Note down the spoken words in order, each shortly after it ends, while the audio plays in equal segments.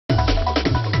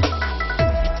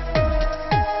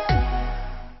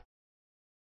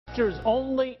Temperatures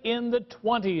only in the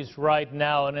 20s right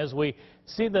now, and as we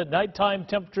see the nighttime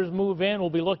temperatures move in,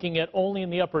 we'll be looking at only in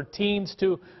the upper teens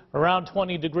to around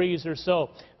 20 degrees or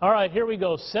so. All right, here we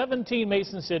go. 17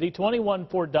 Mason City, 21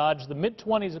 Fort Dodge, the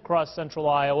mid-20s across central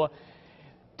Iowa.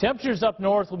 Temperatures up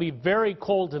north will be very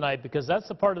cold tonight because that's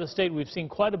the part of the state we've seen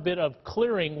quite a bit of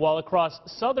clearing, while across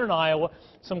southern Iowa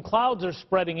some clouds are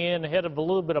spreading in ahead of a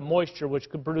little bit of moisture, which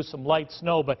could produce some light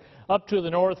snow. But up to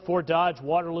the north, Fort Dodge,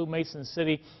 Waterloo, Mason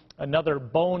City, another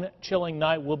bone-chilling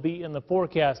night will be in the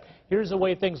forecast. Here's the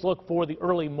way things look for the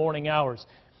early morning hours.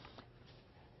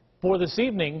 For this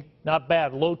evening, not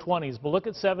bad, low 20s, but look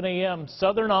at 7 a.m.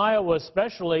 Southern Iowa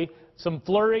especially, some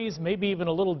flurries, maybe even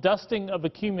a little dusting of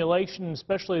accumulation,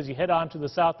 especially as you head on to the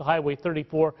south of Highway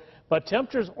 34, but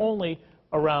temperatures only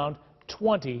around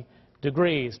 20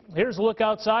 degrees. Here's a look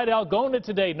outside Algona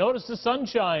today. Notice the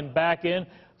sunshine back in,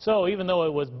 so even though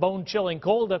it was bone-chilling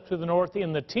cold up to the north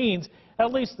in the teens,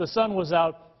 at least the sun was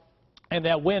out, and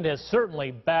that wind has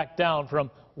certainly backed down from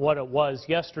what it was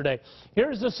yesterday.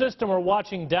 Here's the system we're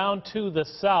watching down to the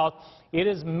south. It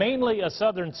is mainly a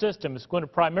southern system. It's going to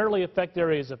primarily affect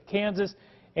areas of Kansas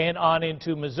and on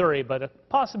into Missouri, but a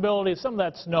possibility of some of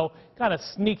that snow kind of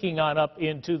sneaking on up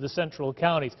into the central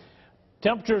counties.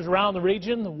 Temperatures around the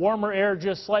region, the warmer air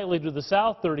just slightly to the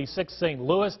south, 36 St.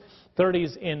 Louis,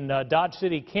 30s in Dodge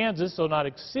City, Kansas, so not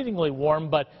exceedingly warm,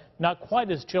 but not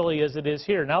quite as chilly as it is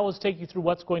here. Now let's take you through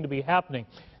what's going to be happening.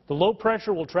 The low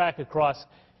pressure will track across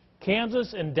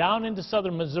Kansas and down into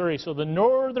southern Missouri, so the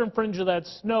northern fringe of that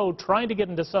snow trying to get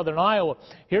into southern Iowa.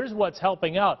 Here's what's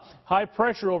helping out. High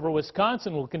pressure over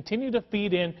Wisconsin will continue to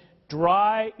feed in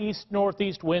dry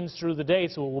east-northeast winds through the day,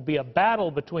 so it will be a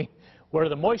battle between where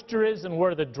the moisture is and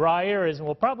where the dry air is, and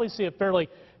we'll probably see a fairly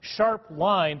sharp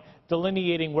line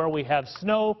delineating where we have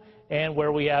snow and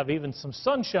where we have even some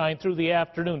sunshine through the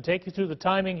afternoon. Take you through the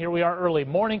timing. Here we are early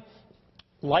morning,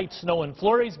 light snow and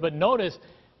flurries, but notice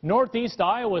northeast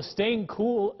Iowa staying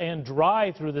cool and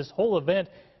dry through this whole event.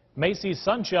 May see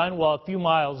sunshine, while a few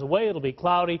miles away it'll be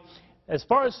cloudy. As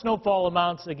far as snowfall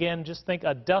amounts, again, just think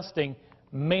a dusting,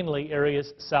 mainly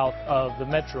areas south of the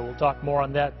metro. We'll talk more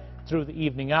on that through the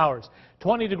evening hours.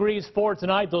 20 degrees for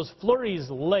tonight. Those flurries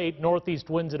late, northeast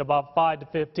winds at about 5 to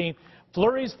 15.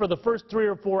 Flurries for the first 3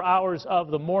 or 4 hours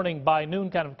of the morning, by noon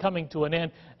kind of coming to an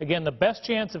end. Again, the best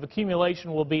chance of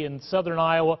accumulation will be in southern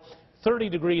Iowa. 30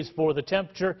 degrees for the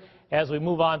temperature. As we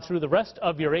move on through the rest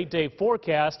of your 8-day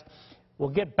forecast, we'll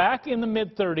get back in the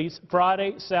mid-30s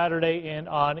Friday, Saturday, and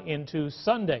on into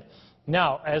Sunday.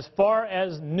 Now, as far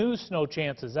as new snow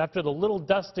chances, after the little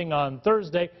dusting on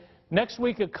Thursday, next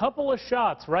week a couple of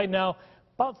shots. Right now,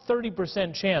 about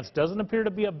 30% chance. Doesn't appear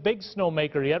to be a big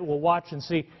snowmaker yet. We'll watch and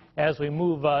see as we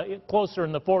move closer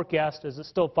in the forecast, as it's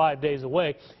still 5 days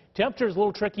away. Temperatures a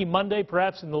little tricky Monday,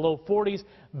 perhaps in the low 40s,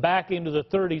 back into the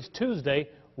 30s Tuesday,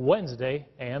 Wednesday,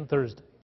 and Thursday.